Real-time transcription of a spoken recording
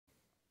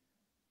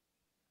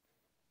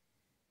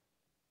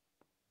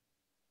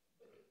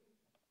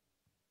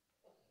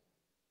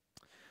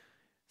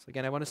So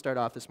again, I want to start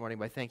off this morning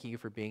by thanking you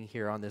for being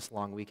here on this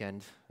long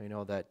weekend. I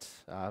know that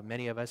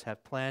many of us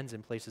have plans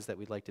and places that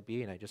we'd like to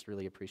be, and I just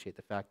really appreciate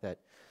the fact that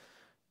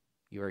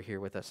you are here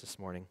with us this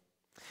morning.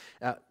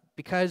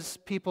 Because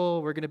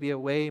people were going to be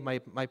away, my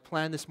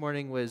plan this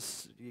morning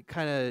was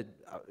kind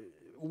of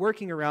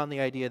working around the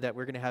idea that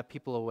we're going to have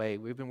people away.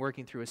 We've been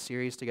working through a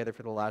series together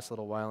for the last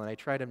little while, and I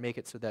try to make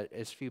it so that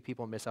as few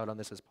people miss out on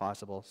this as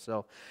possible.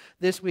 So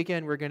this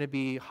weekend, we're going to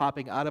be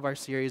hopping out of our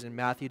series in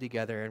Matthew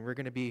together, and we're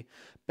going to be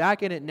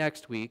back in it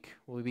next week.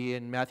 We'll be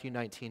in Matthew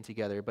 19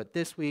 together, but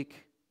this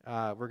week,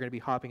 we're going to be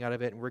hopping out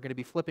of it, and we're going to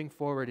be flipping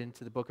forward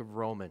into the book of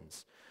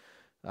Romans.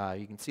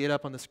 You can see it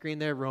up on the screen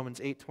there, Romans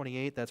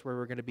 8:28. That's where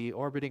we're going to be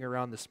orbiting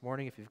around this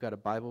morning. If you've got a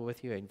Bible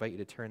with you, I invite you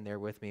to turn there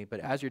with me.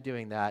 But as you're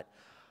doing that,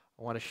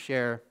 I want to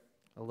share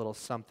a little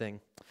something.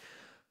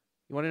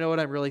 You want to know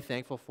what I'm really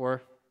thankful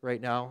for right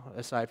now,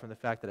 aside from the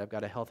fact that I've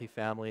got a healthy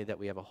family, that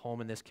we have a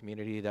home in this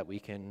community, that we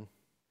can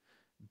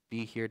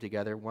be here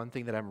together? One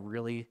thing that I'm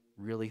really,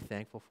 really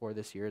thankful for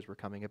this year as we're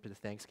coming up to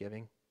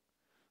Thanksgiving.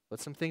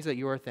 What's some things that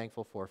you are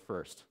thankful for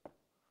first?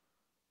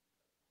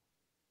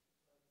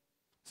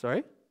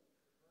 Sorry?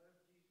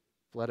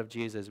 Blood of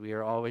Jesus. We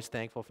are always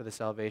thankful for the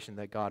salvation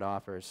that God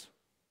offers.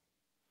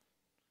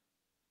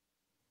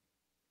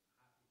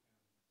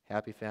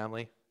 Happy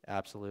family.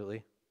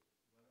 Absolutely.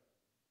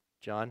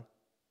 John?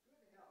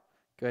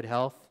 Good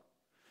health.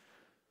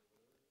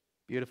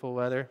 Beautiful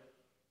weather.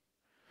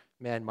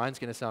 Man, mine's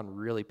going to sound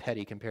really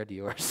petty compared to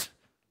yours.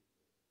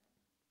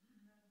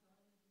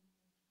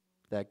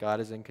 That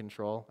God is in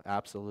control.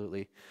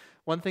 Absolutely.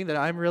 One thing that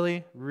I'm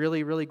really,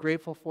 really, really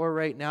grateful for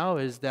right now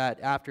is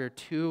that after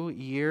 2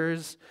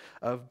 years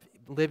of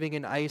living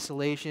in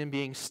isolation,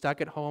 being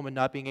stuck at home and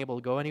not being able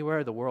to go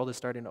anywhere, the world is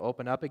starting to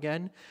open up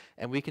again,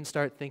 and we can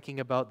start thinking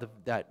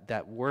about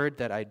that word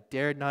that I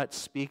dared not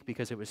speak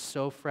because it was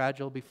so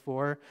fragile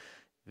before,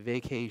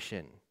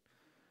 vacation.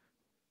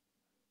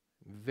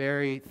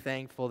 Very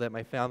thankful that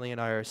my family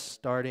and I are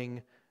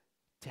starting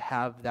to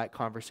have that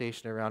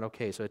conversation around,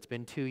 okay, so it's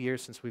been 2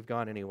 years since we've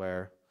gone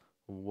anywhere.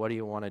 What do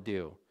you want to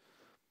do?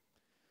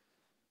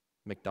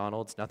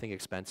 McDonald's, nothing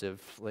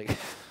expensive. Like,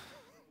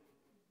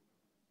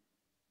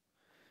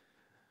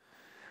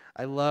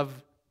 I love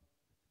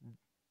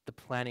the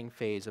planning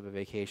phase of a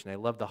vacation. I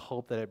love the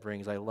hope that it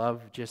brings. I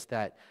love just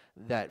that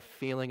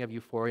feeling of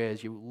euphoria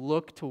as you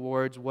look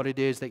towards what it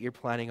is that you're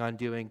planning on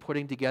doing,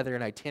 putting together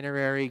an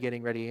itinerary,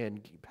 getting ready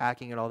and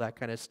packing and all that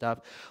kind of stuff,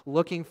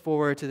 looking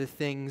forward to the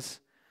things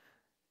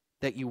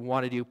that you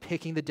want to do,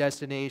 picking the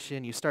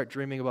destination. You start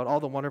dreaming about all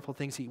the wonderful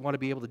things that you want to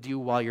be able to do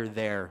while you're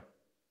there.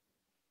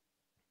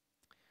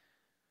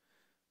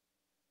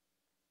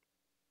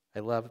 I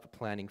love the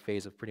planning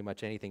phase of pretty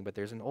much anything, but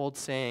there's an old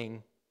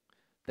saying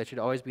that should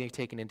always be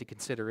taken into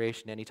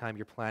consideration anytime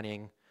you're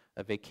planning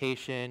a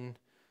vacation,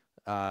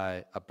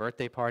 a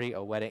birthday party,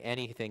 a wedding,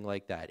 anything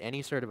like that,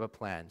 any sort of a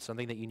plan,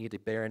 something that you need to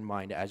bear in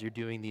mind as you're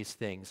doing these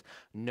things.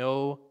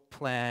 No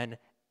plan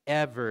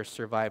ever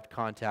survived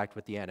contact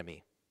with the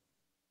enemy.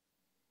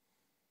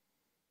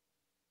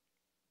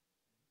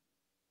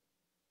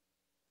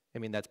 I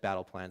mean, that's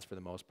battle plans for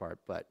the most part,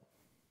 but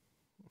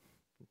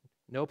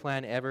no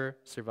plan ever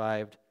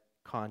survived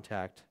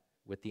contact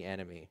with the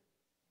enemy.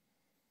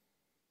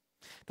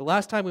 The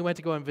last time we went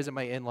to go and visit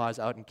my in-laws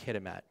out in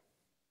Kitimat,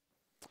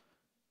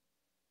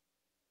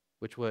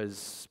 which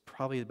was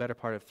probably the better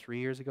part of 3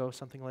 years ago,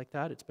 something like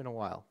that. It's been a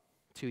while.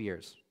 2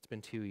 years. It's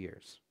been 2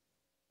 years.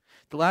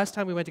 The last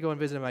time we went to go and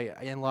visit my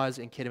in-laws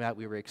in Kitimat,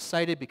 we were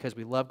excited because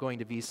we love going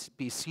to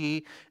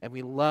BC and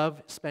we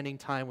love spending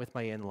time with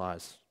my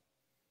in-laws.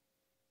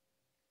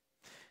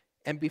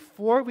 And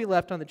before we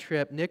left on the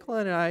trip, Nicola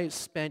and I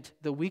spent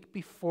the week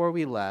before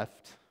we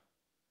left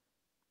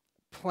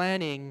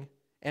planning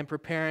and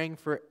preparing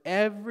for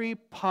every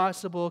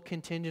possible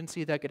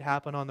contingency that could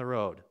happen on the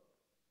road.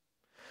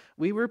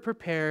 We were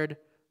prepared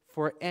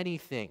for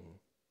anything,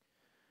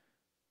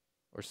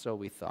 or so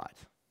we thought.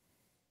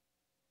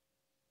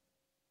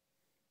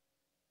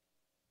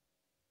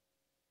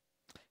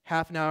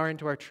 Half an hour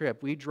into our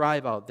trip, we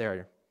drive out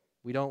there.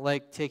 We don't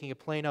like taking a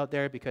plane out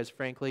there because,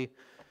 frankly,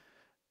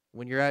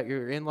 when you're at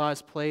your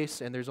in-laws'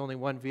 place and there's only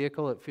one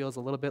vehicle, it feels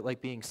a little bit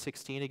like being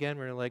 16 again.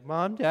 We're like,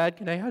 Mom, Dad,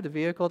 can I have the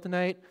vehicle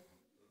tonight?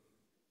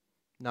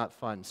 Not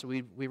fun. So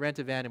we rent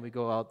a van and we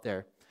go out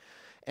there.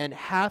 And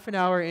half an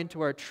hour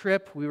into our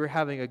trip, we were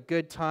having a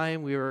good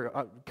time. We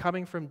were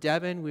coming from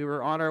Devon. We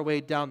were on our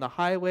way down the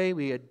highway.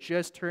 We had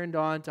just turned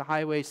on to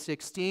Highway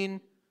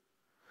 16.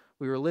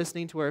 We were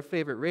listening to our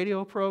favorite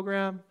radio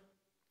program.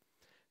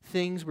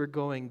 Things were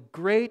going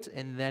great,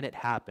 and then it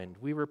happened.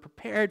 We were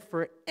prepared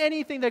for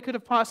anything that could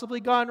have possibly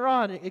gone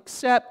wrong,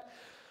 except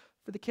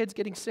for the kids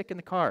getting sick in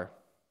the car.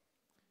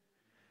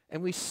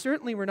 And we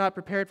certainly were not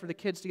prepared for the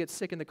kids to get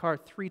sick in the car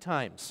 3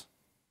 times.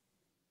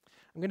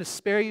 I'm going to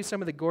spare you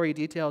some of the gory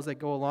details that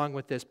go along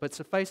with this, but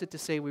suffice it to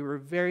say we were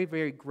very,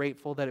 very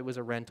grateful that it was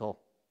a rental.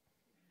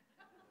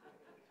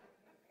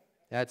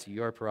 That's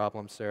your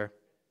problem, sir.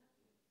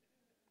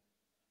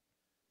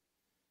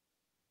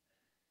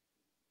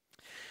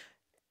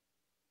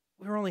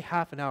 we were only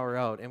half an hour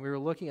out, and we were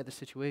looking at the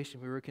situation.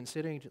 We were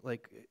considering,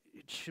 like,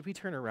 should we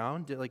turn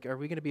around? Like, are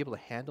we going to be able to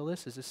handle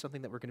this? Is this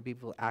something that we're going to be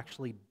able to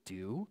actually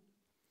do?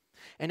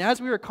 And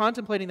as we were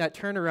contemplating that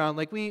turnaround,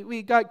 like,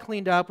 we got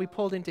cleaned up. We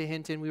pulled into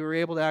Hinton. We were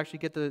able to actually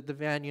get the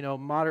van,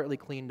 moderately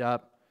cleaned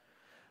up.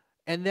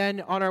 And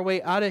then on our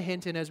way out of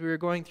Hinton, as we were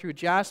going through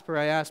Jasper,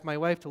 I asked my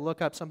wife to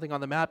look up something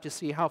on the map to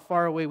see how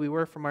far away we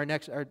were from our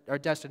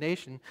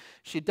destination.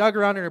 She dug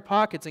around in her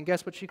pockets, and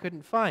guess what she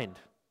couldn't find?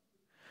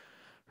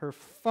 Her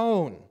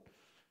phone.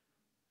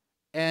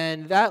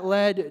 And that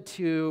led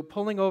to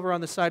pulling over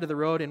on the side of the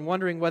road and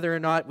wondering whether or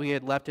not we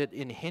had left it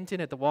in Hinton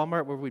at the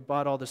Walmart where we'd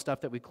bought all the stuff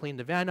that we cleaned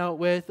the van out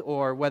with,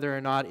 or whether or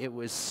not it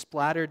was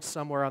splattered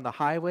somewhere on the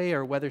highway,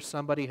 or whether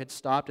somebody had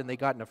stopped and they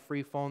gotten a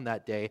free phone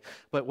that day.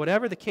 But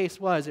whatever the case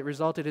was, it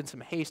resulted in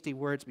some hasty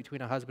words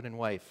between a husband and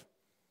wife.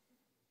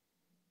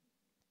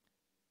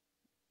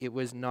 It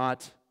was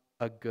not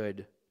a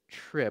good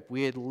trip.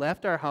 We had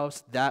left our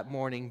house that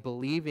morning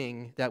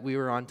believing that we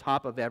were on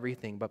top of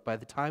everything, but by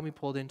the time we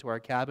pulled into our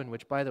cabin,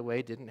 which, by the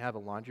way, didn't have a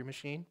laundry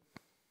machine,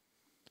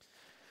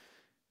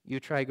 you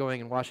try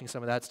going and washing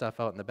some of that stuff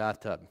out in the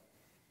bathtub.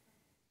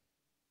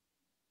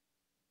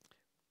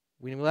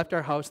 When we left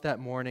our house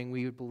that morning,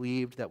 we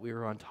believed that we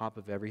were on top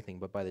of everything,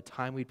 but by the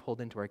time we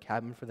pulled into our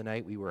cabin for the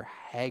night, we were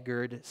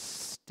haggard,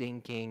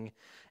 stinking,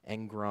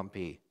 and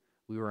grumpy.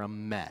 We were a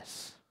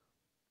mess.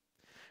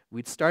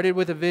 We'd started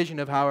with a vision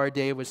of how our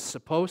day was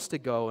supposed to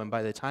go, and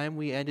by the time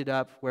we ended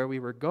up where we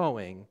were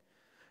going,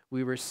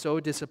 we were so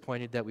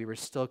disappointed that we were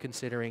still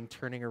considering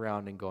turning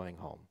around and going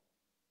home.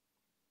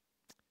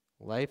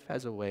 Life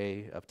has a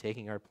way of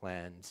taking our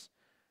plans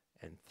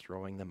and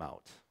throwing them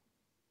out.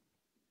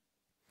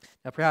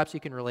 Now, perhaps you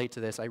can relate to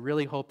this. I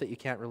really hope that you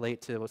can't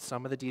relate to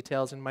some of the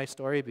details in my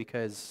story,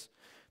 because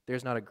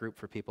there's not a group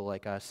for people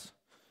like us.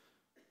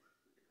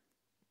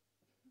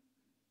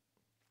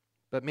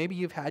 But maybe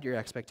you've had your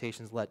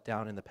expectations let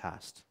down in the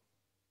past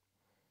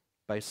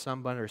by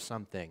someone or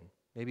something.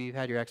 Maybe you've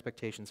had your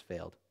expectations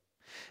failed.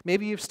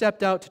 Maybe you've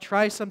stepped out to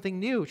try something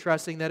new,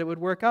 trusting that it would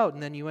work out,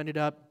 and then you ended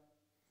up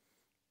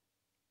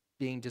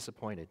being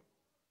disappointed.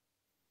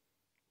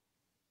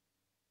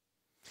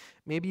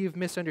 Maybe you've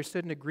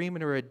misunderstood an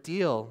agreement or a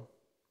deal,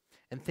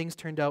 and things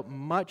turned out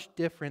much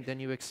different than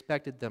you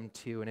expected them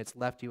to, and it's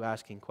left you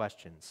asking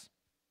questions.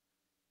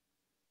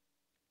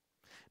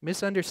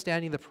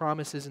 Misunderstanding the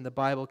promises in the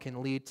Bible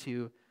can lead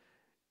to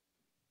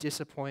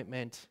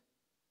disappointment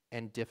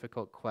and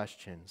difficult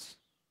questions.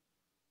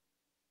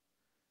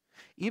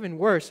 Even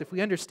worse, if we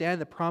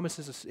misunderstand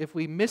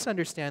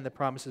the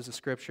promises of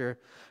Scripture,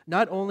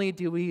 not only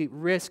do we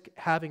risk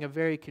having a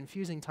very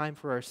confusing time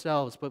for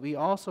ourselves, but we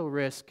also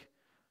risk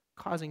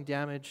causing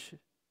damage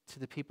to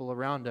the people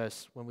around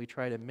us when we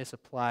try to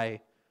misapply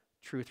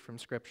truth from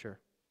Scripture.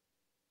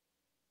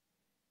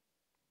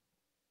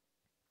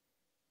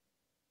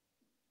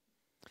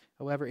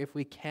 However, if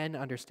we can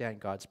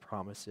understand God's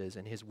promises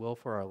and His will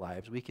for our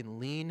lives, we can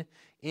lean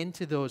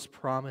into those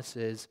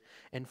promises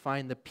and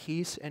find the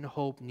peace and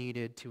hope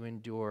needed to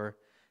endure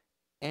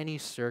any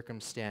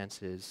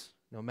circumstances,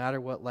 no matter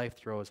what life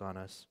throws on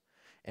us.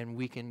 And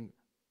we can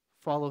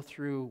follow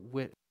through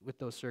with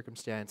those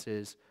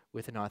circumstances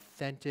with an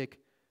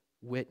authentic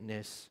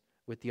witness,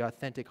 with the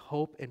authentic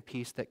hope and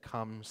peace that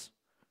comes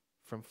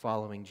from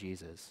following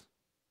Jesus.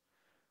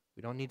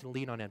 We don't need to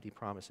lean on empty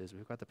promises.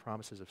 We've got the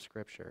promises of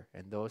Scripture,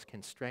 and those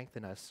can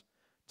strengthen us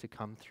to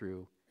come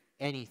through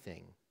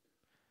anything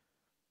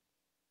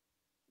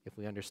if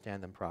we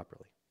understand them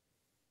properly.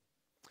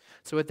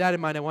 So with that in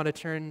mind, I want to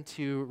turn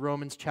to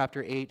Romans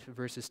chapter 8,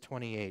 verses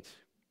 28. If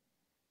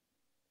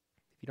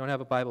you don't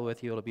have a Bible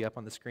with you, it'll be up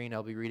on the screen.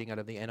 I'll be reading out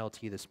of the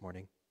NLT this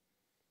morning.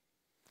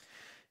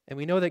 And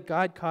we know that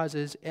God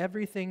causes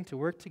everything to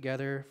work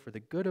together for the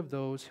good of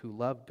those who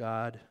love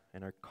God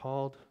and are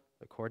called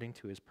according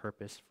to His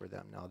purpose for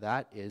them. Now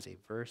that is a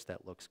verse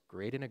that looks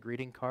great in a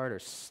greeting card or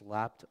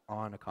slapped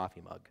on a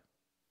coffee mug.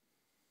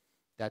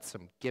 That's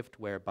some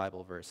giftware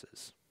Bible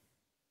verses.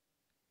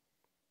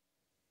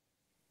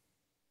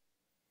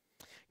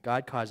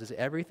 God causes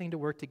everything to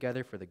work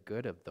together for the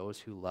good of those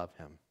who love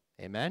Him.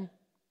 Amen?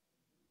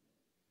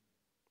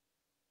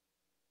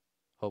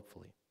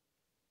 Hopefully.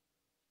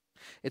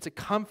 It's a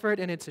comfort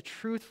and it's a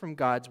truth from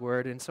God's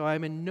Word, and so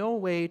I'm in no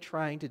way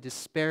trying to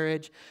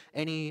disparage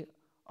any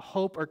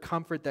hope or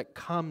comfort that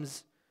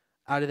comes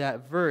out of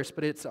that verse,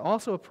 but it's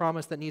also a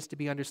promise that needs to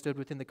be understood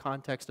within the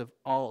context of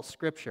all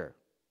Scripture.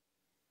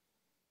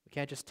 We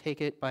can't just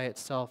take it by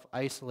itself,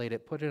 isolate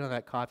it, put it on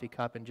that coffee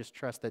cup, and just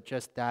trust that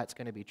just that's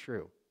going to be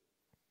true.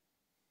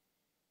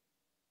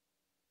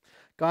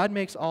 God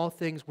makes all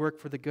things work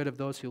for the good of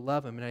those who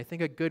love Him, and I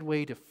think a good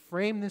way to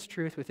frame this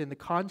truth within the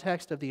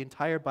context of the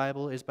entire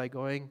Bible is by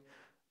going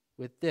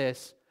with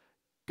this: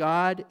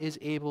 God is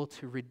able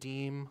to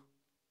redeem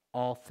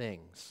all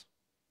things.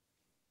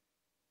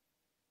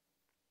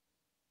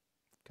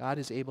 God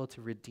is able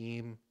to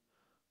redeem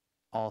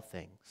all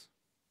things.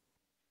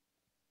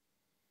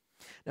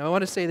 Now, I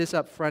want to say this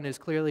up front as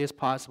clearly as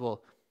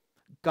possible.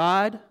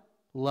 God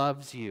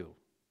loves you.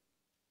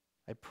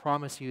 I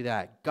promise you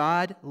that.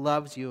 God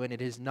loves you, and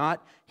it is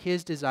not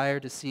his desire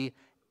to see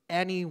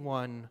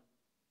anyone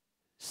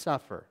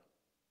suffer.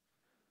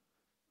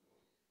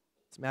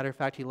 As a matter of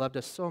fact, he loved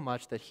us so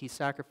much that he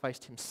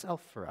sacrificed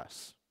himself for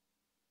us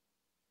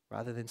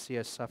rather than see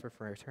us suffer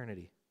for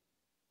eternity.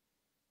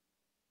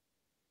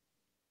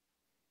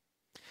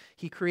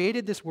 He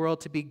created this world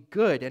to be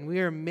good, and we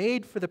are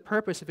made for the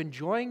purpose of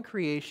enjoying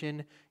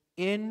creation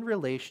in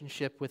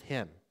relationship with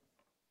him.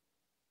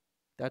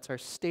 That's our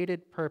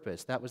stated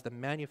purpose. That was the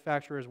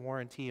manufacturer's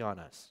warranty on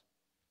us.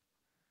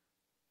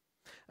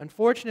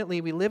 Unfortunately,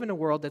 we live in a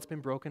world that's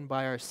been broken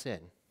by our sin.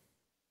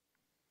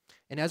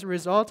 And as a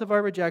result of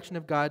our rejection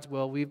of God's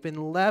will, we've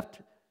been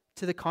left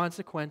to the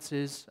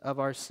consequences of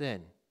our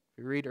sin.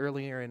 We read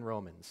earlier in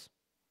Romans.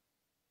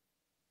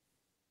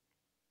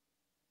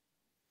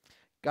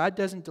 God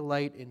doesn't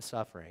delight in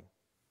suffering.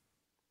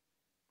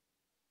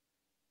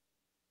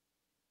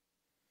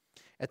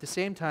 At the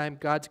same time,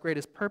 God's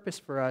greatest purpose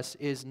for us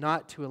is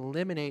not to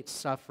eliminate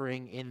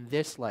suffering in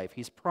this life.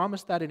 He's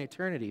promised that in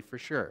eternity, for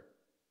sure.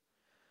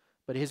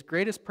 But his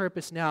greatest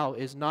purpose now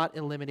is not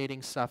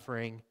eliminating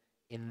suffering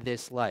in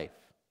this life.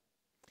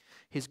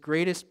 His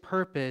greatest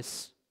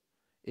purpose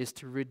is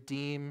to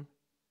redeem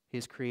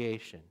his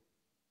creation.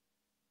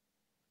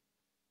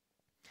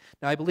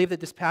 Now, I believe that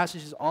this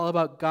passage is all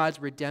about God's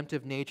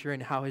redemptive nature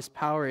and how his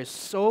power is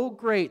so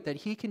great that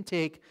he can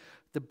take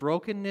the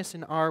brokenness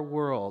in our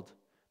world,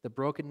 the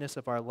brokenness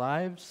of our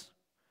lives,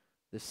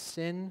 the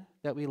sin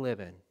that we live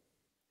in,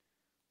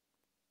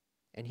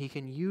 and he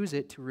can use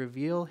it to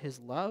reveal his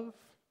love,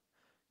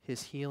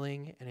 his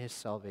healing, and his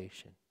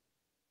salvation.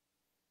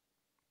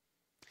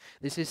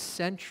 This is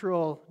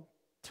central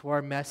to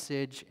our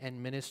message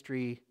and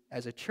ministry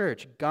as a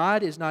church.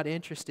 God is not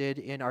interested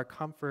in our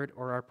comfort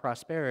or our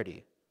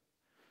prosperity.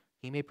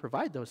 He may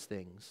provide those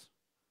things,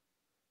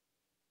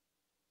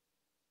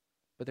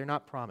 but they're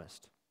not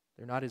promised.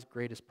 They're not his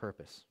greatest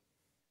purpose.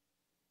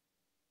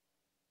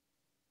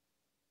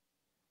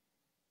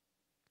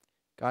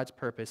 God's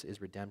purpose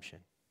is redemption.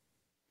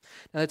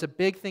 Now, that's a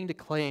big thing to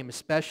claim,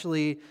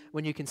 especially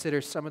when you consider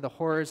some of the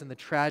horrors and the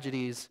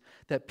tragedies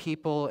that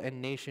people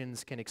and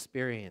nations can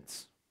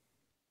experience.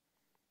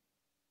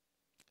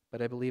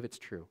 But I believe it's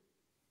true.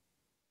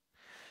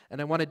 And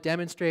I want to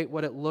demonstrate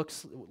what it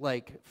looks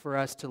like for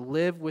us to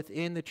live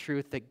within the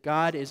truth that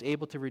God is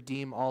able to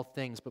redeem all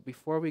things. But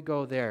before we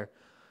go there,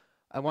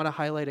 I want to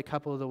highlight a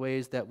couple of the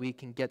ways that we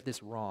can get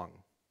this wrong.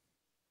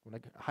 I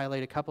want to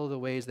highlight a couple of the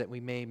ways that we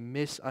may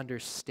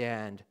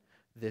misunderstand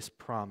this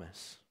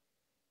promise.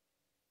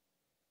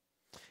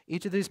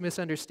 Each of these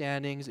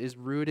misunderstandings is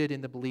rooted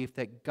in the belief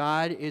that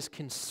God is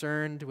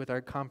concerned with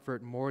our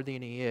comfort more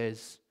than he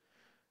is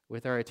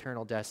with our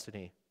eternal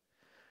destiny.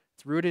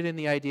 It's rooted in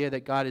the idea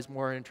that God is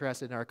more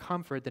interested in our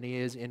comfort than he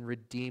is in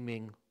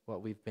redeeming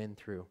what we've been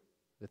through,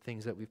 the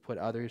things that we've put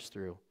others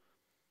through,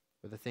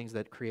 or the things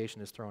that creation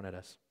has thrown at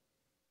us.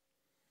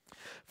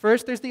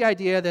 First, there's the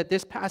idea that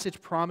this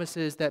passage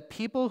promises that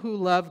people who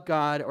love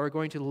God are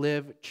going to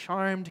live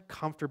charmed,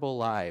 comfortable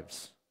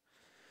lives.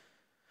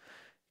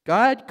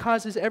 God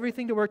causes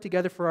everything to work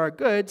together for our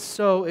good,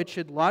 so it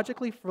should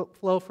logically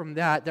flow from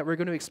that we're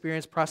going to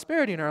experience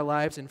prosperity in our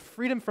lives and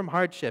freedom from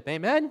hardship.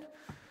 Amen?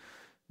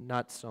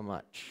 Not so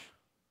much.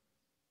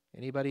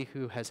 Anybody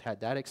who has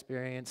had that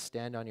experience,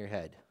 stand on your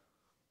head.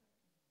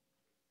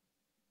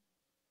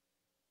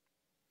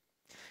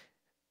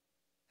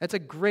 That's a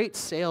great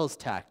sales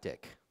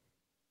tactic.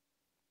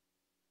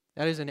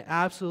 That is an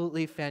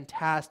absolutely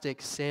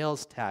fantastic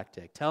sales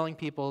tactic, telling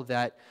people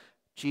that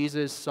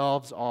Jesus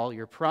solves all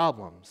your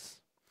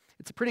problems.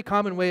 It's a pretty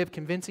common way of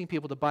convincing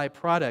people to buy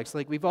products.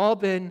 Like we've all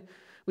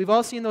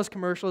seen those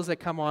commercials that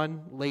come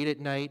on late at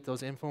night,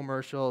 those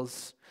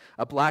infomercials,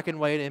 a black and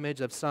white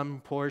image of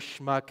some poor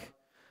schmuck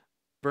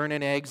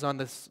burning eggs on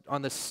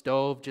the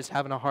stove, just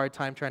having a hard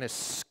time trying to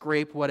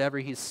scrape whatever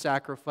he's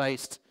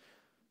sacrificed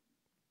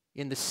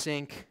in the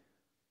sink.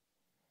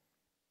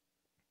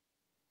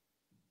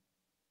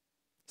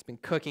 He's been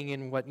cooking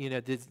in what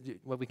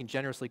we can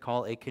generously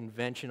call a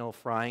conventional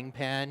frying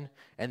pan,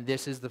 and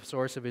this is the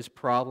source of his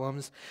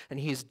problems. And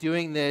he's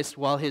doing this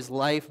while his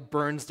life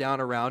burns down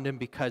around him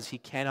because he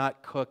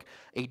cannot cook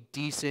a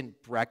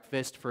decent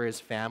breakfast for his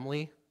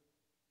family.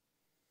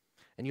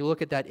 And you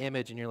look at that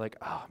image and you're like,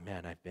 oh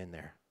man, I've been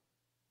there.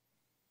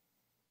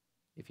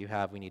 If you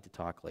have, we need to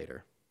talk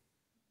later.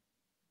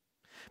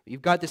 But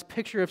you've got this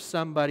picture of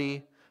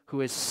somebody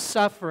who is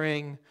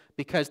suffering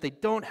because they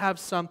don't have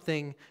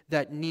something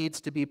that needs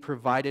to be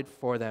provided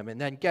for them. And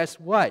then guess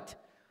what?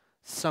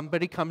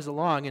 Somebody comes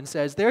along and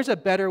says, there's a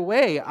better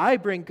way. I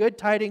bring good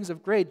tidings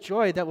of great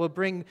joy that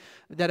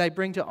I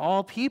bring to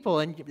all people.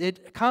 And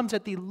it comes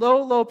at the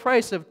low, low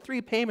price of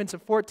 3 payments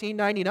of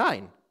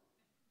 $14.99.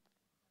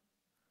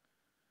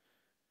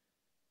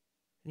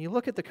 And you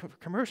look at the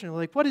commercial and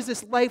you're like, what is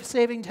this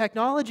life-saving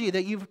technology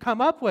that you've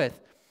come up with?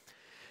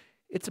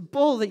 It's a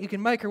bowl that you can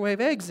microwave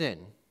eggs in.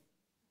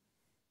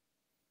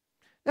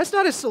 That's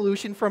not a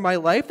solution for my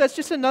life. That's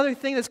just another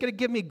thing that's going to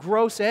give me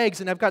gross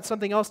eggs and I've got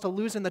something else to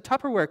lose in the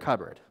Tupperware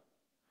cupboard.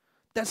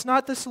 That's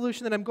not the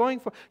solution that I'm going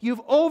for.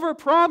 You've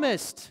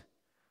overpromised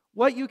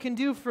what you can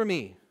do for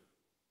me.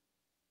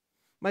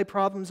 My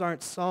problems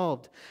aren't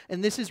solved.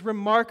 And this is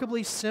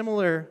remarkably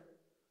similar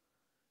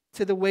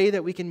to the way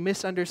that we can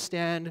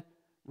misunderstand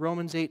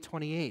Romans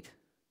 8:28.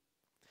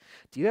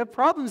 Do you have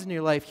problems in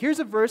your life? Here's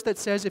a verse that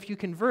says if you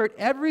convert,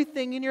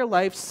 everything in your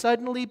life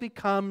suddenly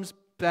becomes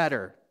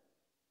better.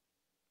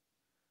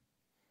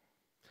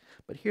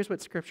 But here's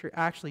what Scripture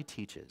actually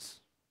teaches.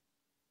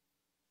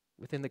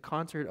 Within the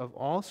concert of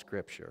all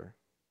Scripture,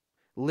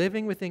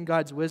 living within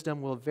God's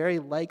wisdom will very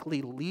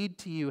likely lead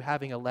to you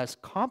having a less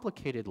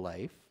complicated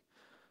life,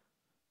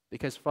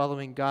 because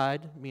following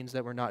God means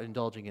that we're not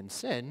indulging in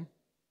sin.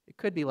 It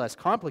could be less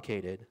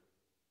complicated,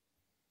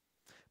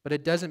 but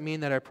it doesn't mean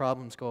that our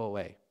problems go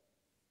away.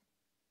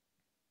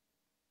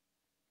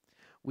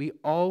 We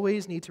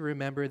always need to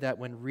remember that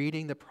when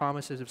reading the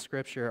promises of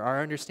Scripture,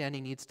 our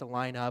understanding needs to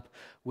line up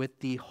with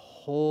the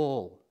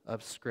whole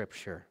of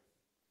Scripture.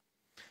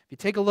 If you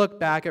take a look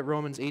back at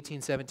Romans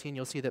 18:17,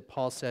 you'll see that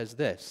Paul says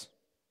this.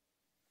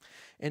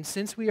 And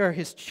since we are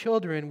his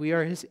children, we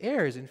are his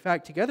heirs. In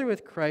fact, together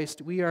with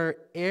Christ, we are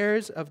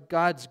heirs of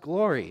God's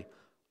glory.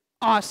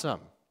 Awesome.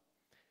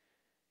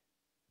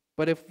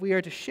 But if we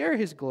are to share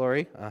his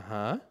glory,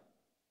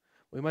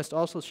 we must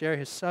also share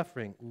his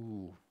suffering.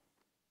 Ooh.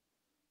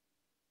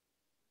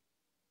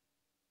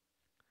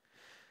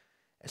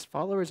 As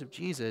followers of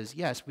Jesus,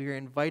 yes, we are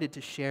invited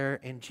to share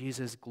in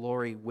Jesus'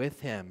 glory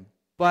with him.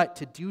 But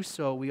to do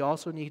so, we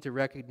also need to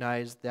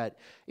recognize that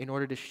in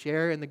order to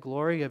share in the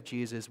glory of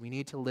Jesus, we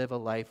need to live a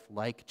life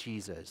like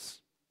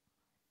Jesus.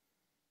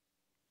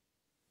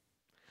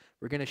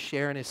 We're going to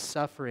share in his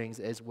sufferings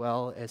as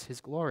well as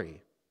his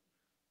glory.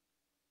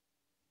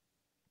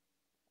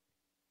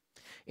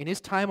 In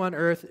his time on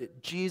earth,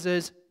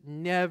 Jesus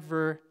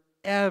never,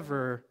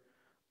 ever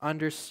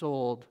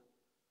undersold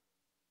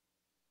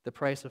the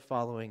price of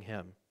following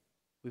him.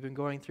 We've been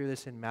going through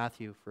this in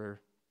Matthew for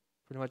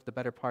pretty much the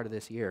better part of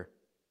this year.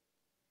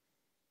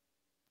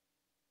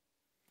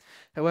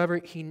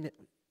 However,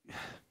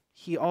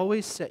 he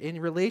always said, in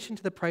relation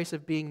to the price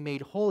of being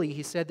made holy,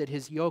 he said that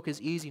his yoke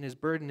is easy and his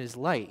burden is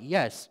light.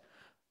 Yes,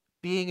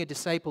 being a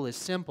disciple is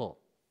simple.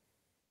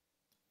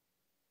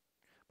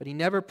 But he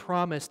never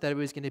promised that it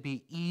was going to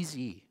be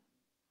easy.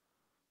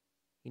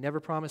 He never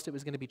promised it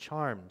was going to be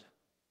charmed.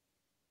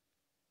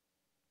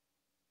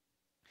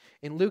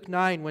 In Luke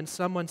 9, when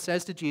someone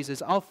says to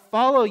Jesus, I'll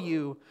follow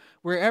you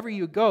wherever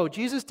you go,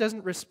 Jesus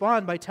doesn't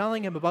respond by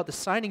telling him about the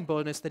signing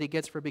bonus that he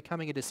gets for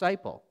becoming a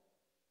disciple.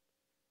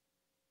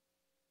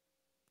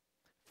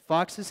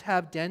 Foxes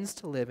have dens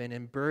to live in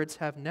and birds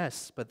have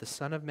nests, but the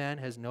Son of Man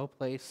has no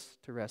place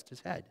to rest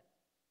his head.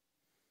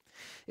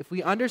 If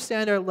we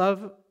understand our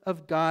love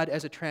of God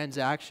as a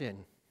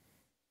transaction,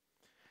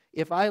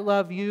 if I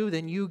love you,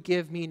 then you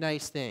give me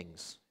nice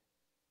things.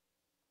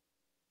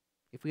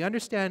 If we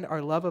understand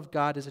our love of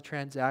God as a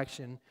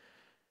transaction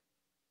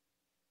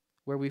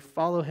where we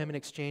follow him in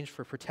exchange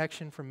for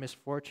protection from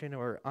misfortune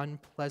or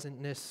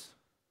unpleasantness,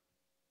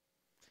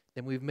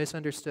 then we've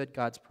misunderstood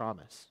God's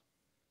promise.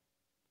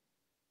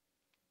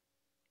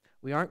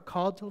 We aren't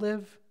called to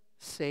live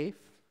safe.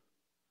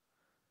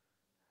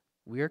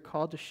 We are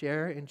called to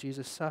share in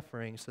Jesus'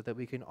 suffering so that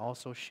we can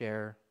also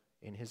share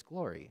in his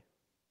glory.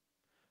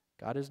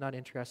 God is not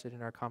interested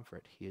in our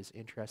comfort. He is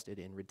interested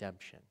in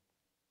redemption.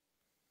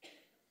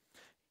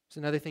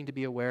 There's another thing to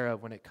be aware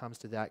of when it comes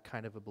to that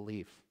kind of a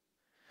belief.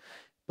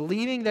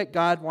 Believing that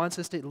God wants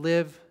us to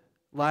live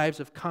lives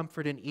of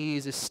comfort and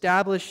ease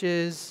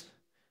establishes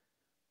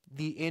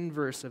the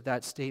inverse of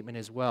that statement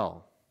as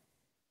well.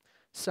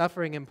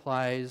 Suffering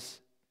implies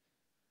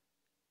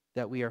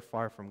that we are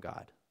far from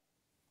God.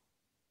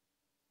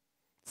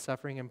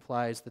 Suffering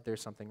implies that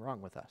there's something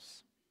wrong with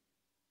us.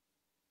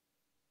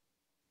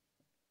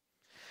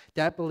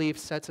 That belief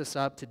sets us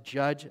up to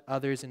judge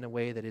others in a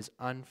way that is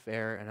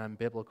unfair and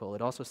unbiblical.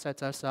 It also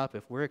sets us up,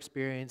 if we're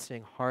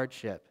experiencing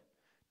hardship,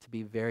 to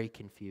be very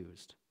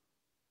confused.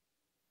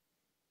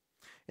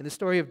 In the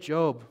story of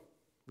Job,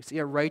 we see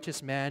a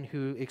righteous man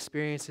who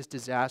experiences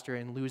disaster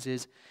and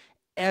loses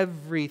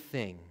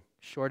everything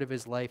short of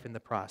his life in the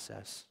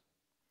process.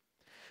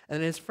 And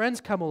then his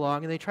friends come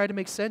along and they try to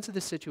make sense of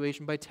the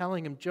situation by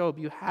telling him, Job,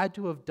 you had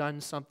to have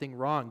done something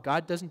wrong.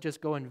 God doesn't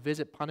just go and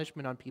visit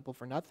punishment on people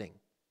for nothing.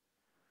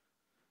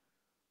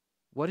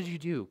 What did you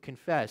do?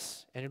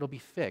 Confess, and it'll be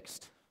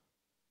fixed.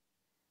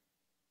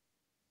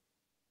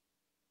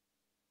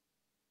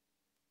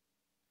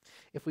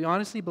 If we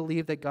honestly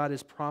believe that God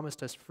has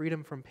promised us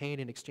freedom from pain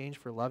in exchange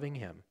for loving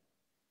him,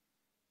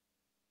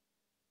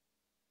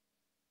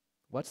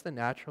 what's the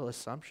natural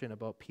assumption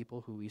about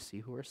people who we see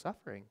who are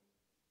suffering?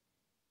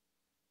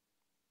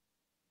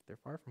 They're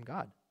far from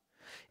God.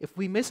 If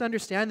we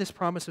misunderstand this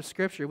promise of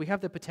Scripture, we have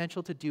the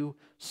potential to do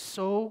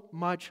so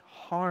much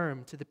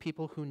harm to the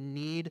people who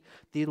need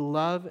the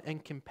love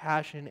and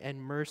compassion and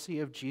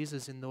mercy of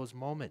Jesus in those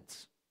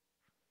moments.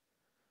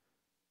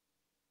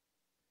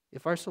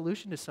 If our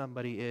solution to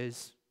somebody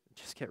is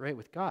just get right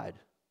with God,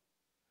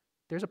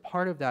 there's a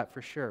part of that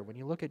for sure. When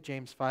you look at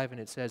James 5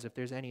 and it says, if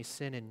there's any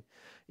sin and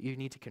you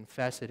need to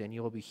confess it and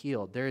you will be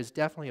healed, there is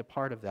definitely a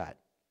part of that.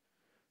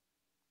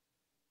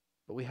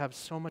 But we have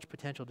so much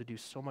potential to do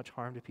so much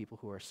harm to people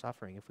who are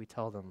suffering if we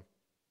tell them,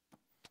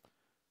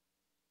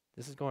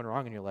 this is going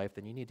wrong in your life,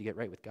 then you need to get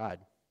right with God.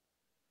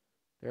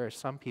 There are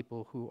some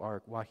people who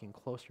are walking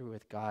closer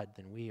with God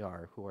than we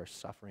are who are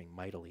suffering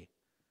mightily.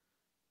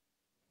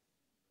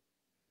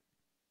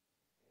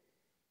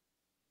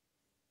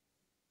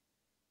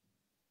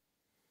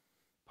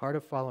 Part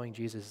of following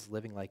Jesus is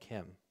living like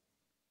him.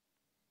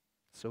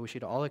 So we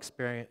should all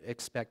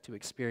expect to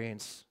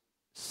experience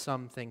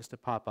some things to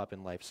pop up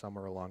in life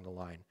somewhere along the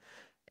line.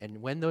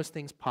 And when those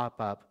things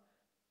pop up,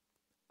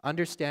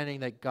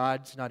 understanding that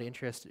God's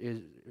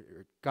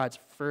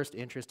first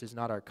interest is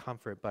not our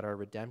comfort but our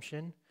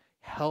redemption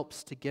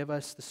helps to give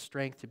us the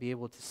strength to be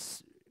able to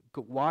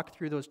walk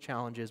through those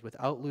challenges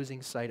without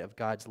losing sight of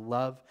God's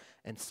love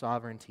and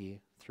sovereignty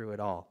through it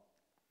all.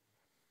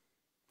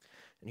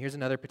 And here's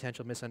another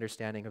potential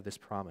misunderstanding of this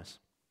promise.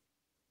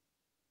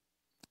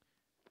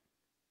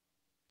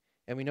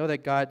 And we know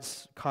that God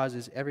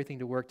causes everything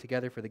to work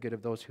together for the good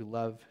of those who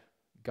love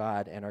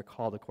God and are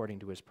called according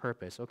to his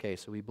purpose. Okay,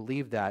 so we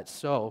believe that.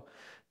 So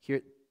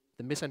here,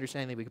 the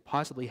misunderstanding that we could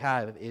possibly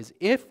have is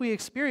if we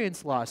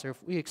experience loss or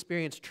if we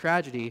experience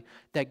tragedy,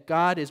 that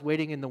God is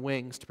waiting in the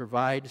wings to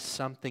provide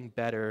something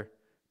better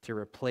to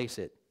replace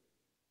it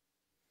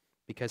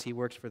because he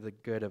works for the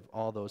good of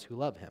all those who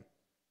love him.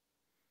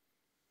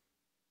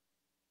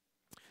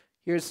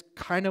 Here's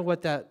kind of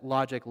what that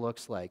logic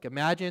looks like.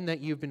 Imagine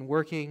that you've been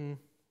working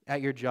at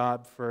your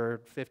job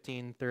for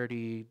 15,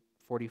 30,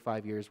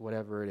 45 years,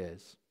 whatever it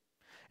is.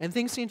 And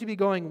things seem to be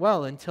going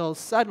well until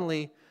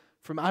suddenly,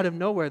 from out of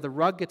nowhere, the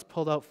rug gets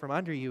pulled out from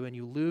under you and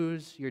you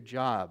lose your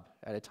job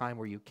at a time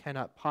where you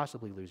cannot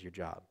possibly lose your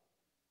job.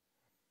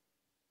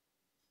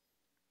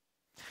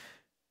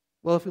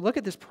 Well, if we look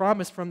at this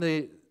promise from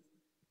the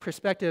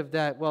perspective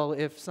that, well,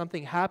 if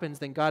something happens,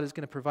 then God is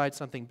going to provide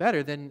something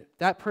better, then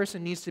that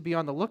person needs to be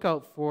on the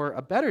lookout for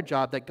a better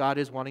job that God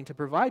is wanting to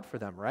provide for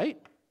them, right?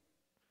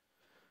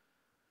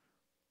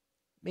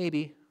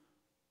 Maybe.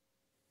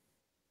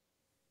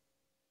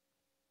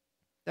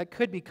 That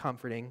could be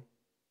comforting,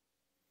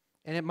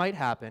 and it might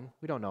happen.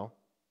 We don't know.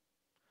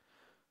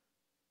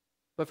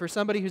 But for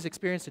somebody who's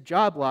experienced a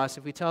job loss,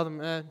 if we tell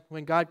them,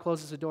 when God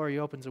closes a door, he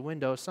opens a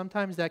window,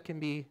 sometimes that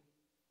can be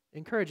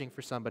encouraging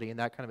for somebody in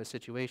that kind of a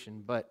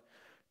situation, but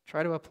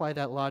try to apply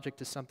that logic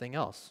to something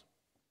else.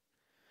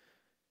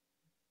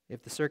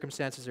 If the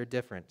circumstances are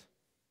different.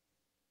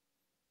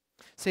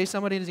 Say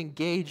somebody is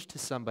engaged to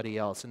somebody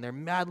else and they're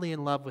madly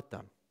in love with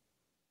them.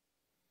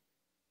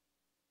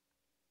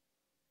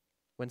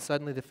 When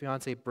suddenly the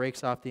fiancé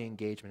breaks off the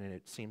engagement and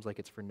it seems like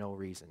it's for no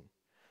reason.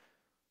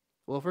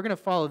 Well, if we're going to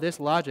follow this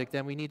logic,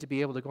 then we need to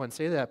be able to go and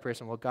say to that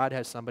person, well, God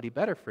has somebody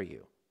better for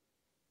you.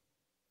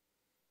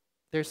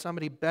 There's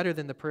somebody better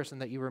than the person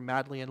that you were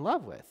madly in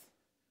love with.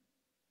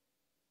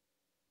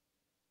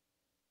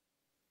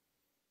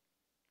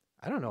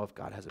 I don't know if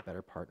God has a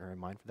better partner in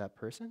mind for that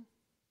person.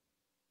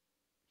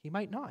 He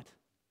might not.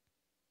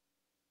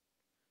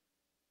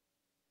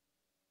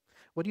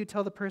 What do you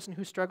tell the person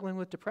who's struggling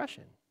with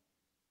depression?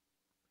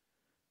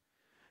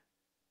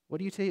 What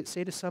do you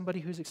say to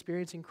somebody who's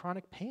experiencing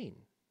chronic pain?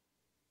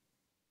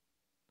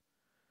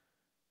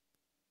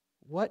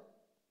 What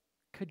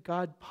could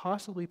God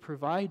possibly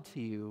provide to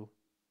you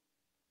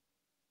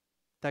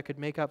that could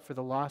make up for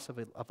the loss of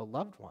a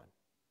loved one?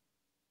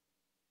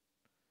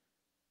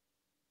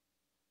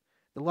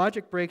 The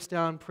logic breaks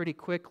down pretty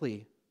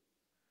quickly,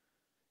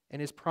 and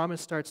his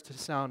promise starts to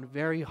sound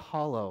very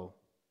hollow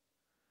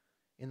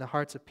in the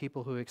hearts of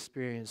people who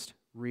experienced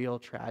real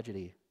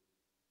tragedy.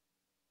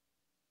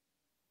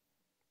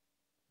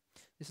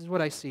 This is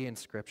what I see in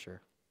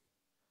Scripture.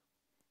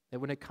 That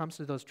when it comes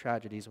to those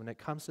tragedies, when it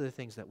comes to the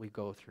things that we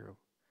go through,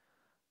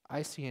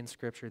 I see in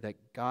Scripture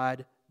that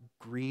God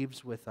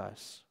grieves with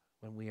us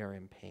when we are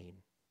in pain.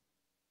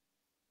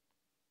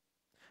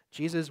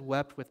 Jesus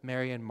wept with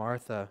Mary and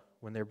Martha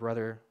when their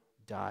brother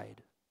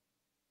died.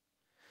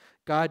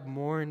 God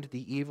mourned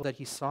the evil that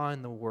he saw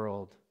in the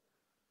world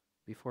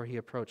before he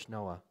approached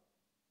Noah.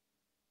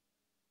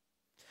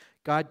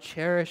 God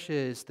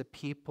cherishes the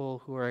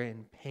people who are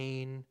in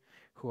pain,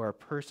 who are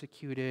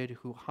persecuted,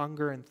 who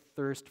hunger and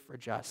thirst for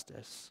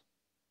justice.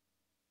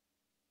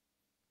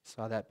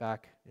 Saw that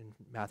back in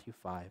Matthew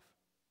 5.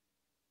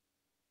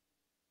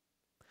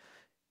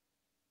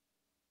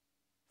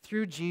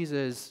 Through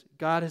Jesus,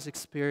 God has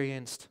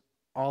experienced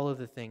all of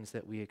the things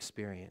that we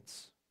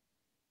experience.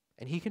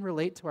 And he can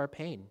relate to our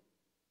pain.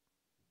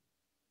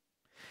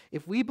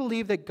 If we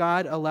believe that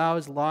God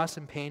allows loss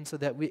and pain so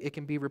that it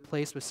can be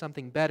replaced with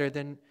something better,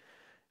 then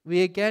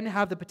we again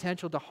have the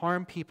potential to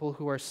harm people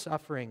who are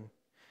suffering.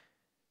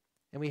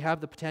 And we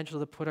have the potential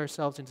to put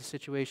ourselves into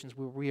situations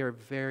where we are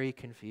very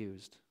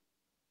confused,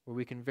 where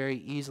we can very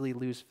easily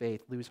lose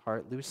faith, lose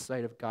heart, lose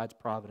sight of God's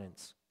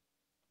providence.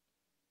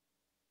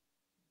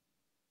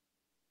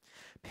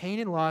 Pain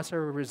and loss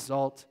are a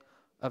result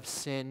of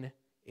sin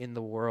in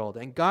the world.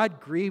 And God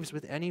grieves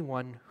with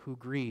anyone who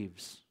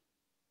grieves.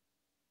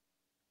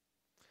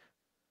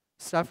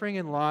 Suffering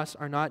and loss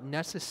are not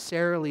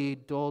necessarily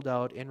doled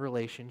out in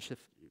relationship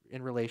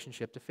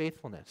to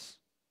faithfulness.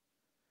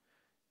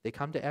 They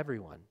come to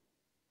everyone.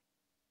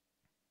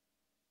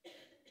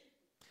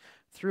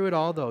 Through it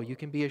all, though, you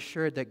can be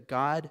assured that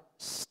God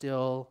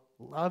still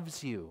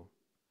loves you.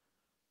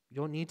 You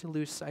don't need to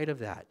lose sight of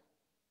that.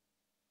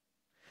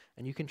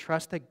 And you can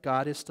trust that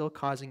God is still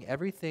causing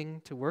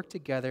everything to work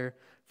together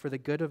for the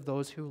good of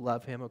those who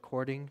love him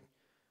according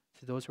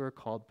to those who are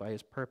called by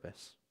his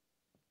purpose.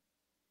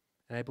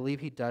 And I believe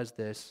he does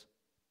this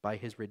by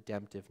his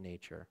redemptive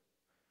nature.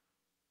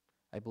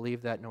 I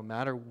believe that no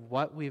matter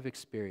what we've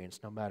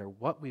experienced, no matter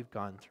what we've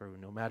gone through,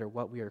 no matter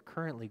what we are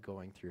currently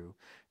going through,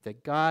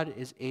 that God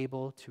is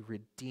able to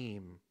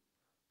redeem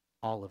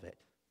all of it.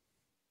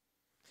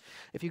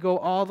 If you go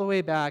all the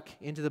way back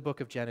into the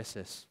book of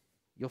Genesis,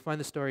 you'll find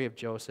the story of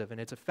Joseph, and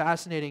it's a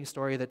fascinating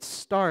story that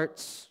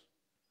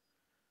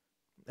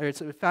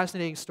it's a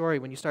fascinating story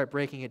when you start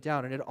breaking it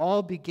down, and it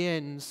all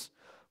begins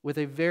with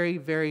a very,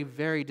 very,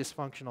 very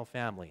dysfunctional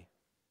family.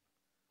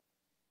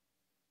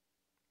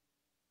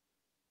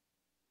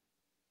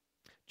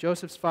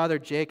 Joseph's father,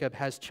 Jacob,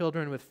 has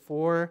children with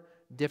 4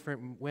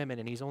 different women,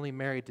 and he's only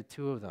married to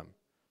 2 of them.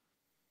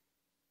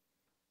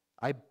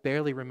 I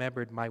barely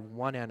remembered my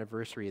 1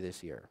 anniversary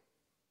this year.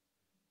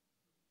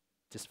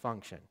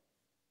 Dysfunction.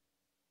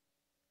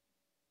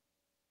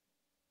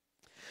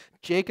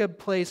 Jacob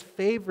plays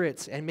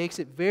favorites and makes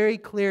it very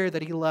clear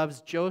that he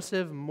loves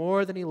Joseph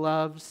more than he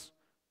loves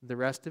the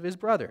rest of his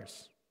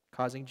brothers,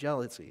 causing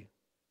jealousy.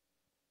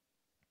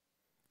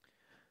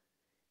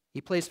 He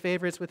plays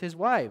favorites with his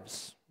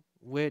wives,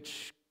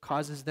 which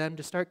causes them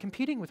to start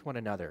competing with one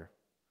another.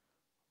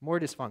 More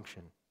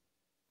dysfunction.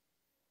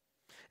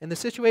 And the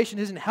situation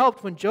isn't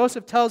helped when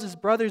Joseph tells his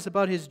brothers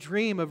about his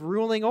dream of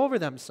ruling over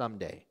them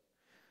someday.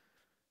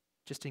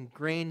 Just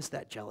ingrains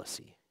that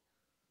jealousy.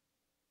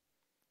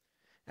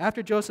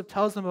 After Joseph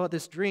tells them about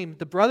this dream,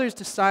 the brothers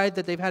decide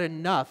that they've had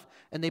enough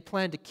and they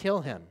plan to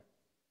kill him.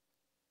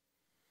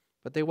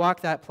 But they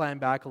walk that plan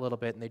back a little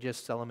bit and they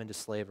just sell him into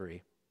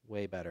slavery.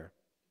 Way better.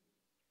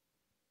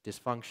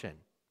 Dysfunction.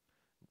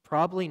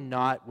 Probably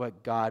not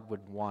what God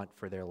would want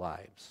for their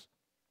lives.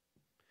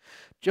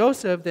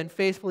 Joseph then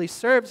faithfully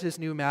serves his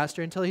new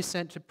master until he's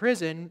sent to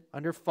prison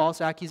under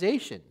false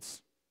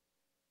accusations.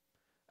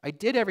 I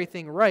did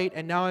everything right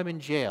and now I'm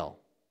in jail.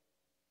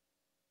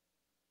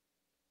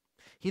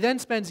 He then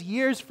spends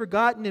years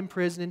forgotten in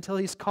prison until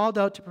he's called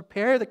out to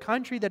prepare the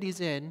country that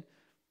he's in,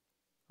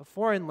 a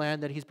foreign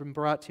land that he's been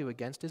brought to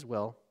against his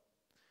will,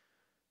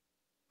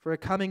 for a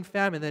coming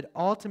famine that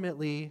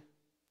ultimately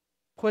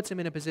puts him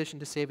in a position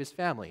to save his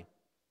family.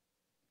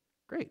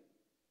 Great.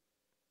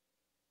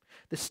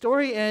 The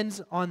story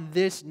ends on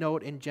this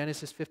note in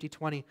Genesis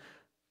 50:20,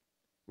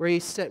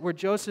 where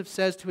Joseph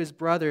says to his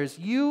brothers,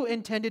 "You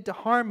intended to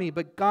harm me,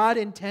 but God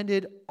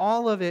intended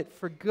all of it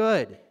for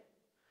good.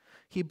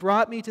 He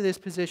brought me to this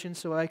position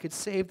so I could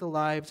save the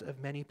lives of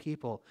many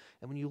people."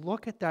 And when you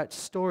look at that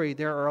story,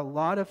 there are a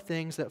lot of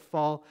things that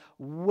fall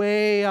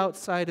way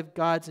outside of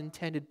God's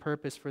intended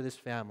purpose for this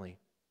family.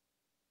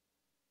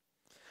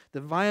 The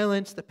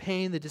violence, the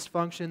pain, the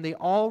dysfunction, they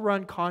all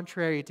run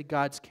contrary to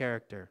God's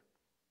character.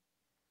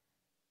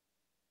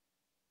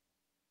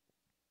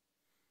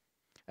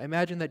 I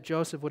imagine that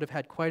Joseph would have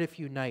had quite a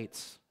few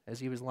nights as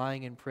he was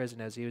lying in prison,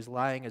 as he was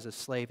lying as a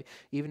slave,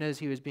 even as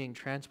he was being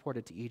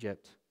transported to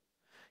Egypt.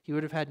 He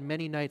would have had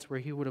many nights where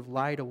he would have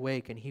lied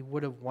awake and he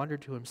would have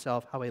wondered to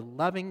himself how a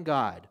loving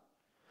God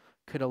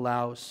could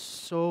allow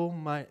so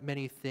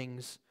many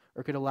things,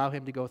 or could allow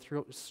him to go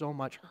through so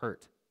much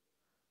hurt.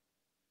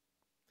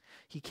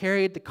 He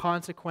carried the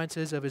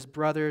consequences of his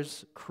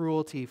brother's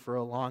cruelty for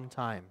a long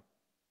time.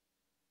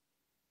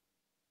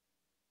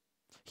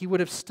 He would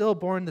have still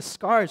borne the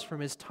scars from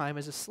his time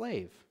as a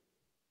slave.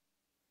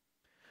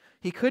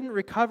 He couldn't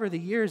recover the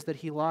years that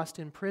he lost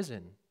in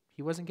prison.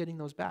 He wasn't getting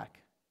those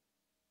back.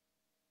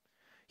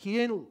 He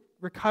didn't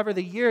recover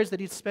the years that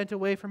he'd spent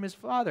away from his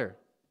father.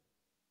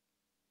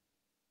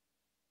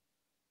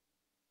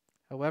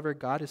 However,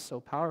 God is so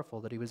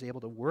powerful that he was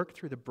able to work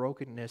through the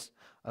brokenness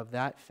of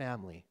that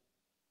family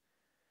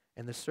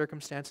and the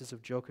circumstances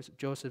of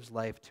Joseph's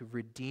life to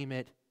redeem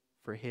it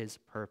for his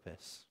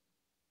purpose.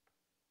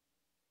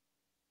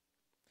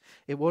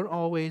 It won't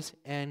always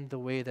end the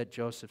way that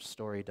Joseph's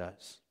story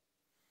does.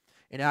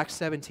 In Acts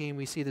 17,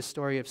 we see the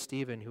story of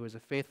Stephen, who was a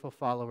faithful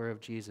follower of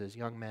Jesus,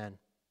 young man.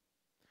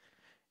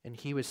 And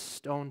he was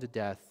stoned to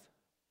death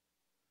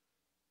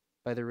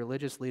by the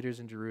religious leaders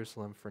in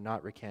Jerusalem for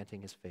not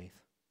recanting his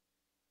faith.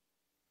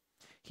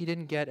 He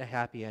didn't get a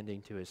happy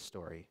ending to his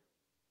story.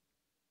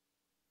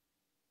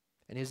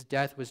 And his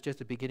death was just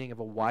the beginning of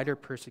a wider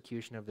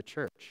persecution of the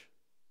church.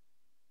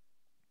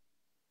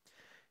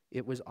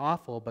 It was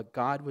awful, but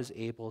God was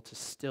able to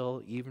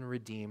still even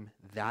redeem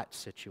that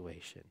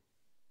situation.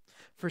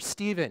 For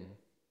Stephen,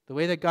 the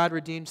way that God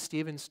redeemed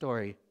Stephen's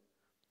story,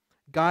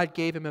 God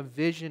gave him a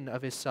vision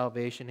of his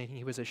salvation, and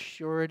he was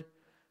assured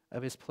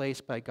of his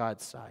place by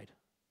God's side.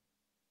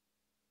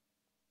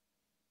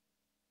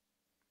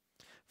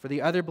 For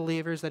the other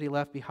believers that he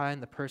left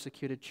behind, the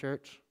persecuted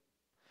church,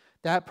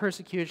 that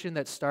persecution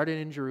that started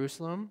in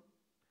Jerusalem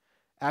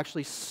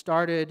actually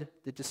started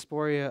the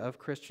diaspora of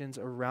Christians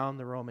around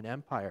the Roman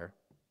Empire.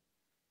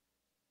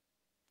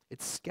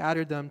 It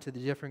scattered them to the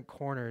different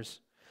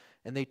corners,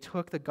 and they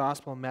took the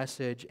gospel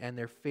message and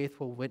their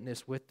faithful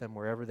witness with them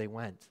wherever they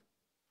went.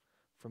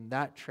 From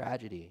that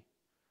tragedy,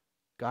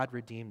 God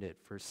redeemed it.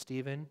 For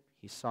Stephen,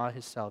 he saw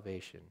his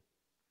salvation.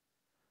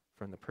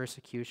 From the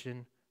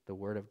persecution, the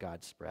word of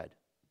God spread.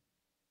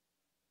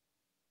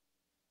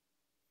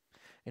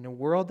 In a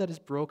world that is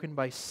broken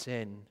by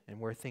sin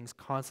and where things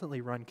constantly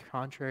run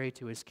contrary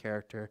to his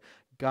character,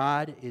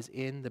 God is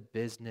in the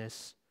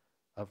business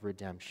of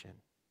redemption.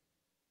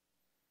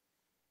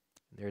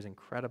 There's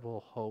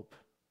incredible hope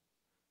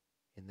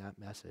in that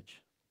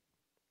message.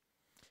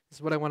 This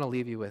is what I want to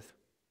leave you with.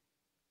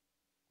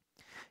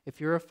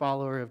 If you're a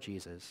follower of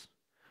Jesus,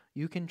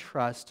 you can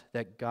trust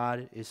that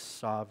God is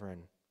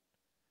sovereign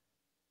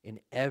in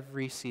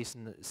every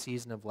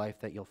season of life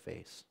that you'll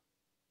face.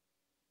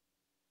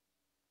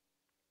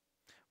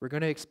 We're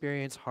going to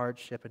experience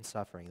hardship and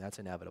suffering. That's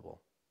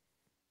inevitable.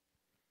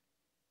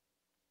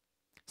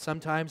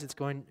 Sometimes it's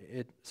going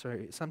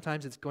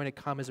to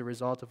come as a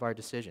result of our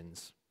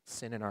decisions,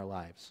 sin in our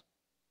lives.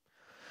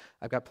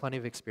 I've got plenty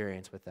of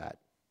experience with that.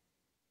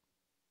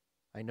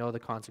 I know the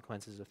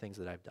consequences of things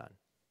that I've done.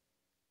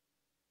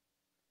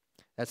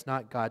 That's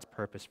not God's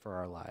purpose for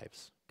our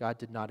lives. God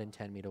did not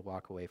intend me to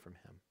walk away from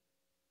him.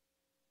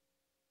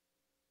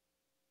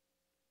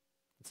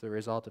 It's the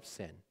result of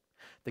sin.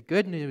 The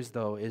good news,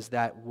 though, is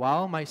that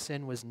while my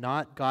sin was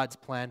not God's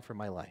plan for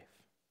my life,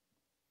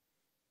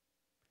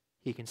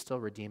 he can still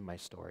redeem my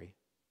story.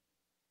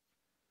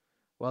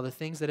 While the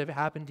things that have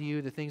happened to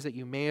you, the things that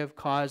you may have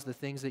caused, the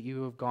things that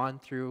you have gone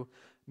through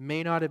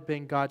may not have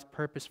been God's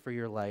purpose for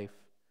your life,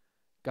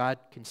 God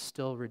can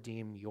still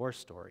redeem your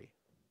story.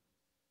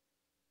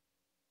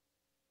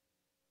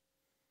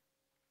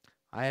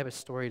 I have a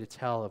story to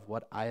tell of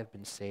what I have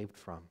been saved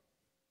from,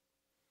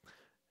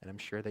 and I'm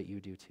sure that you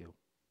do too.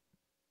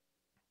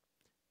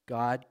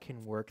 God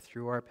can work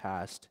through our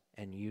past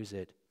and use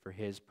it for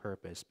his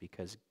purpose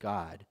because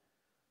God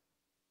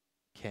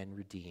can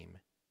redeem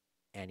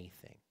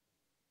anything.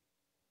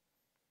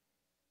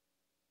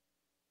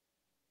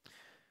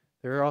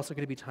 There are also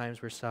going to be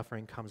times where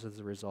suffering comes as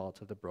a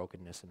result of the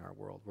brokenness in our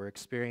world. We're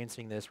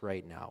experiencing this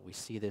right now. We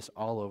see this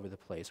all over the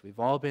place. We've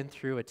all been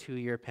through a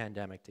 2-year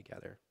pandemic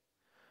together.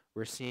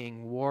 We're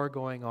seeing war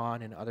going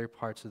on in other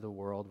parts of the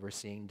world. We're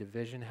seeing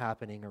division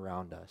happening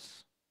around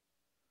us.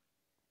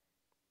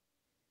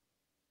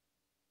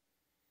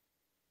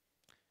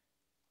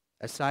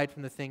 Aside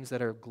from the things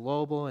that are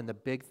global and the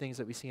big things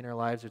that we see in our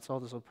lives, it's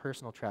all those little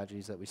personal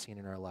tragedies that we've seen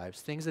in our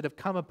lives. Things that have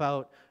come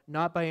about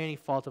not by any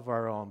fault of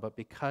our own, but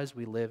because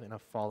we live in a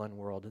fallen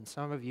world. And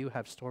some of you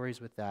have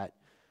stories with that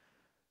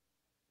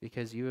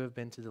because you have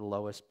been to the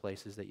lowest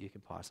places that you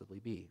can possibly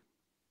be.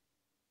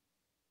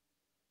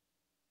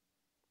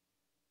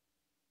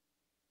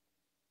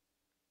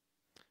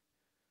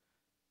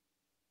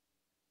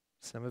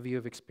 Some of you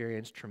have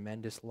experienced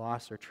tremendous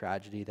loss or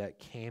tragedy that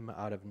came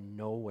out of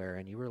nowhere,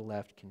 and you were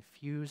left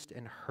confused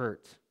and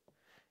hurt,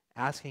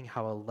 asking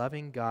how a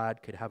loving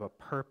God could have a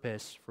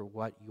purpose for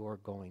what you're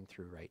going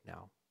through right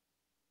now.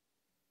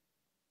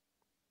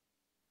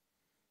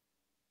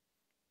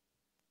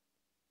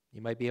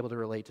 You might be able to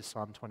relate to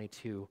Psalm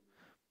 22,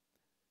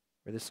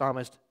 where the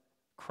psalmist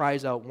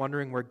cries out,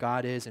 wondering where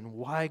God is and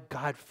why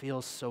God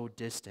feels so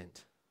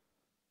distant.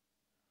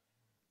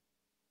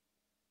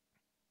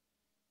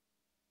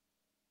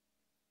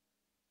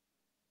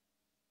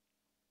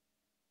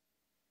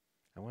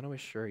 I want to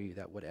assure you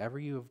that whatever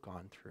you have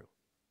gone through,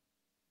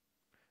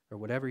 or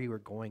whatever you are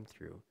going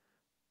through,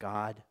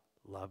 God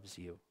loves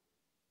you.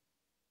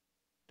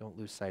 Don't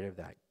lose sight of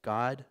that.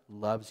 God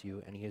loves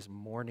you, and he is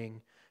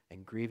mourning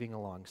and grieving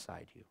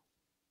alongside you.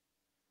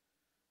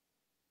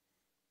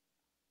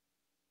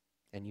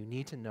 And you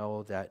need to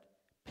know that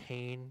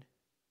pain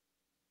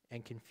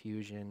and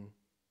confusion,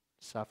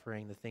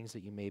 suffering, the things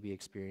that you may be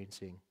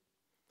experiencing,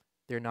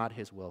 they're not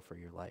his will for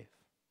your life.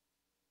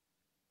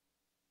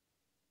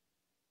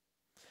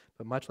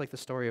 But much like the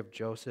story of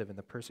Joseph and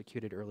the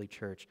persecuted early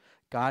church,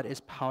 God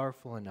is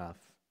powerful enough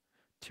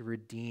to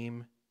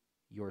redeem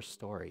your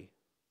story.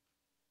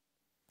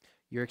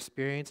 Your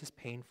experience is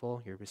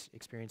painful. Your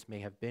experience may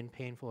have been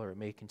painful, or it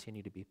may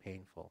continue to be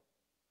painful.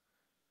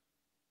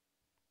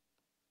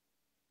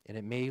 And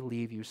it may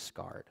leave you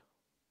scarred.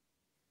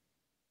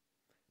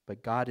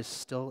 But God is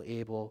still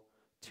able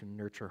to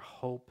nurture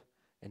hope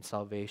and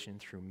salvation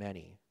through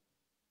many,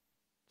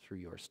 through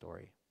your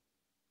story.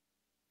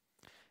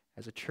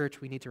 As a church,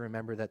 we need to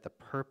remember that the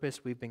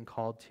purpose we've been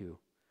called to,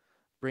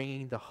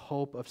 bringing the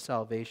hope of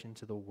salvation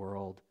to the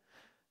world,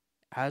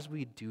 as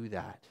we do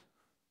that,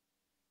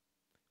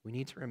 we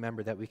need to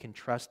remember that we can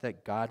trust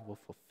that God will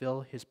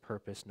fulfill his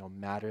purpose no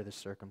matter the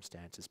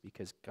circumstances,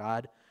 because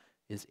God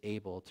is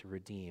able to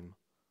redeem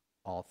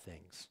all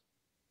things.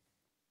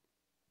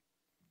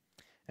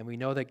 And we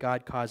know that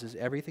God causes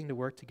everything to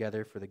work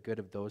together for the good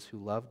of those who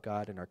love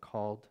God and are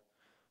called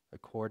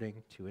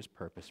according to his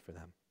purpose for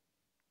them.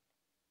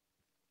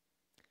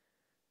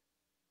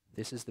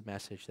 This is the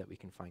message that we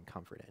can find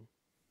comfort in.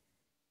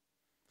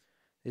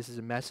 This is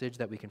a message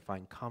that we can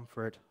find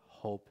comfort,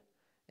 hope,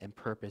 and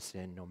purpose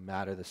in no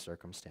matter the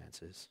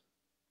circumstances.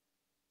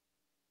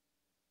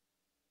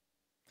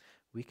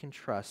 We can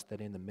trust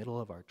that in the middle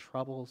of our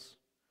troubles,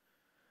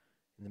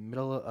 in the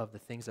middle of the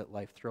things that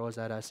life throws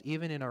at us,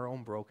 even in our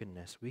own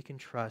brokenness, we can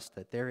trust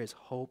that there is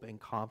hope and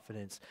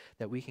confidence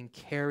that we can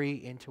carry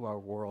into our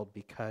world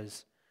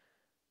because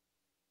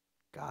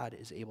God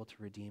is able to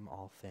redeem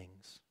all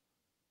things.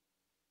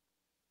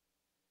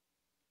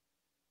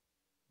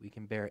 We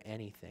can bear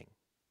anything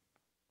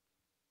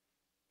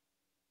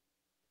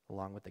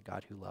along with the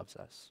God who loves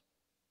us.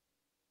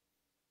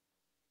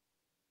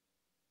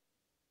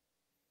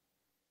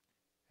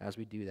 As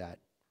we do that,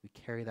 we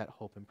carry that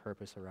hope and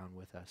purpose around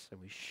with us,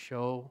 and we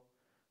show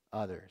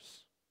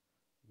others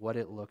what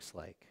it looks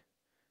like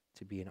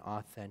to be an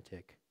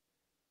authentic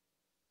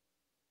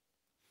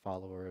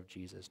follower of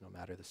Jesus, no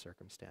matter the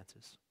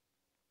circumstances.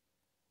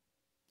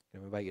 I'm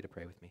going to invite you to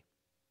pray with me.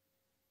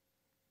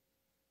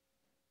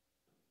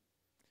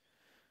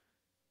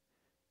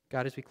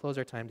 God, as we close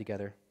our time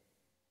together,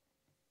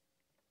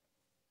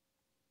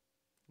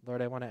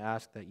 Lord, I want to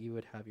ask that you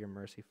would have your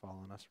mercy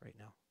fall on us right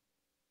now.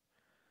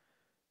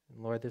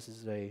 And Lord, this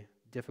is a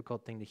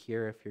difficult thing to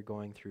hear if you're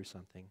going through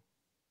something.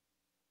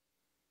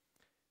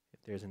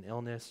 If there's an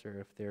illness, or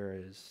if there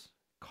is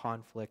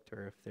conflict,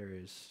 or if there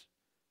is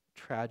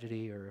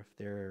tragedy, or if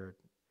there are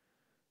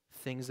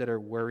things that are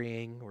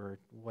worrying, or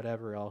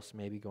whatever else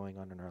may be going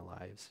on in our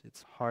lives,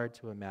 it's hard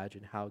to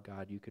imagine how,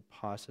 God, you could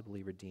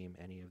possibly redeem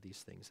any of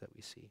these things that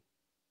we see.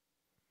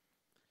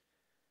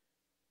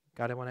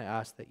 God, I want to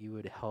ask that you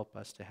would help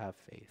us to have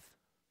faith.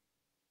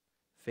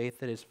 Faith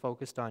that is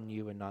focused on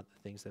you and not the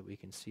things that we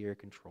can see or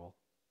control.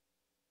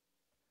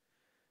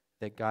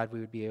 That, God, we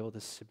would be able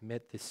to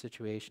submit the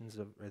situations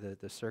or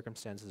the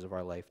circumstances of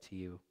our life to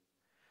you.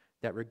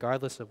 That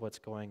regardless of what's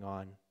going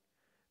on,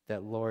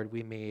 that, Lord,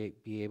 we may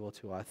be able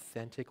to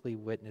authentically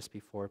witness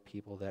before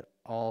people that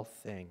all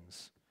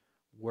things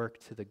work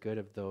to the good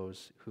of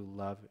those who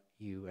love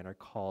you and are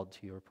called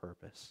to your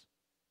purpose.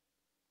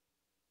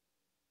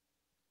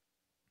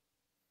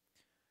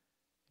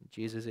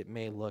 Jesus, it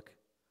may look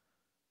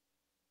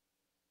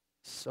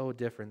so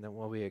different than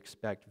what we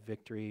expect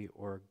victory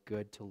or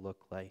good to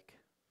look like.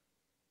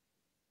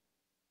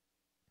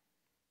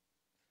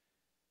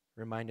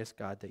 Remind us,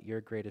 God, that your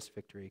greatest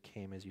victory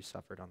came as you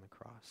suffered on the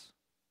cross.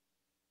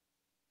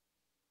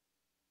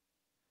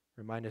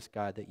 Remind us,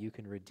 God, that you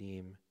can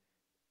redeem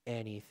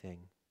anything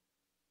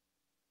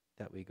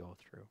that we go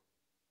through.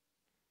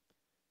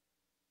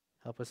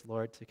 Help us,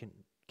 Lord, to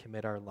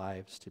commit our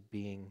lives to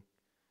being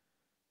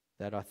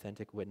that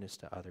authentic witness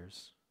to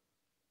others.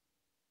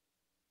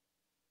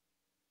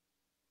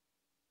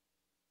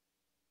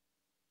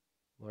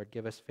 Lord,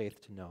 give us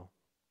faith to know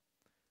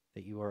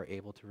that you are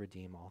able to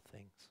redeem all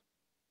things.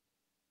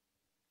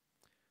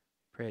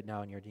 Pray it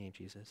now in your name,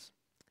 Jesus.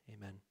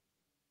 Amen.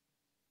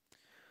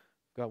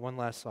 I've got one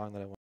last song that I want